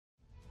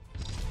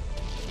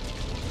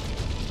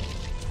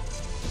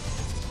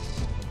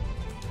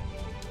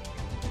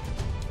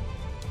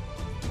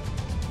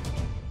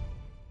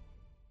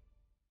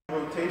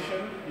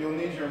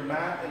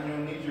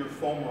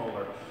foam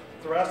roller.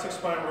 Thoracic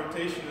spine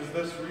rotation is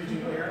this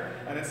region here,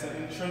 and it's an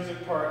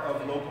intrinsic part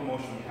of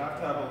locomotion. We have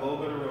to have a little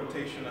bit of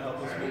rotation to help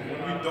us move.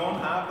 When we don't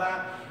have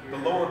that, the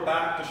lower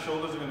back, the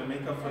shoulders are going to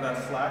make up for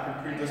that slack and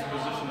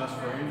predisposition us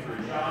for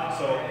injury.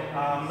 So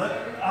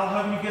I'll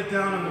have you get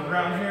down on the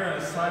ground here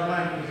in a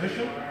sideline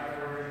position.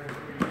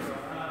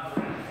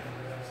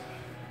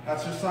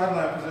 That's your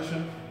sideline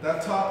position.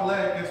 That top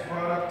leg is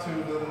brought up to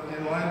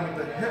in line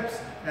with the hips,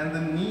 and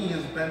the knee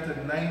is bent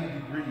at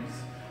 90 degrees.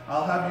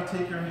 I'll have you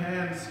take your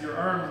hands, your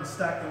arms, and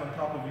stack them on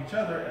top of each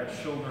other at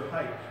shoulder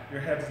height. Your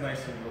head's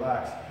nice and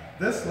relaxed.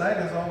 This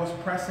leg is always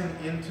pressing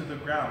into the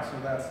ground, so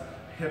that's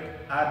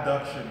hip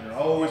adduction. You're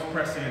always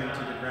pressing it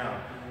into the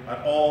ground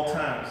at all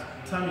times.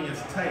 Tummy is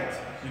tight.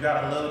 You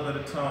got a little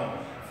bit of tone.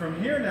 From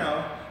here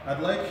now, I'd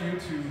like you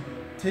to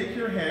take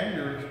your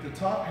hand, the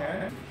top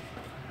hand,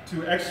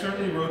 to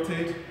externally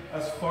rotate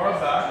as far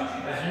back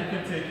as you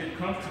can take it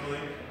comfortably.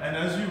 And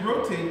as you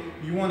rotate,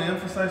 you want to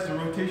emphasize the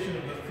rotation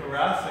of the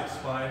thoracic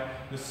spine,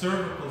 the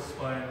cervical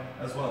spine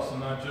as well. So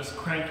not just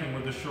cranking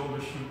with the shoulder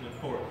shooting it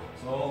forward.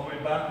 So all the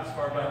way back, as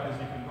far back as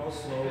you can go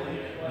slowly,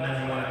 and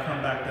then you want to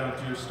come back down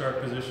to your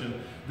start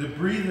position. The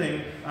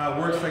breathing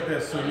works like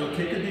this. So you'll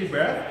take a deep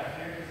breath,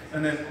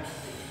 and then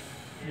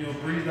you'll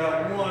breathe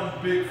out one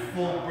big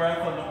full breath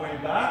on the way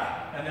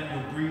back, and then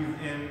you'll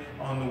breathe in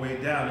on the way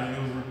down, and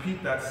you'll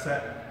repeat that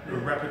set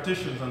of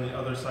repetitions on the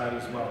other side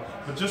as well.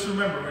 But just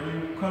remember, when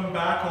you come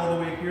back all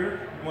the way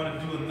here, you want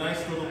to do a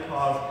nice little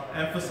pause,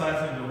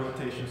 emphasizing the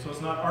rotation. So it's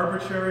not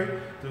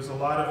arbitrary. There's a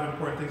lot of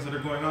important things that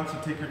are going on, so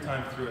take your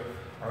time through it.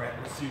 All right,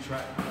 let's see you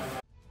try.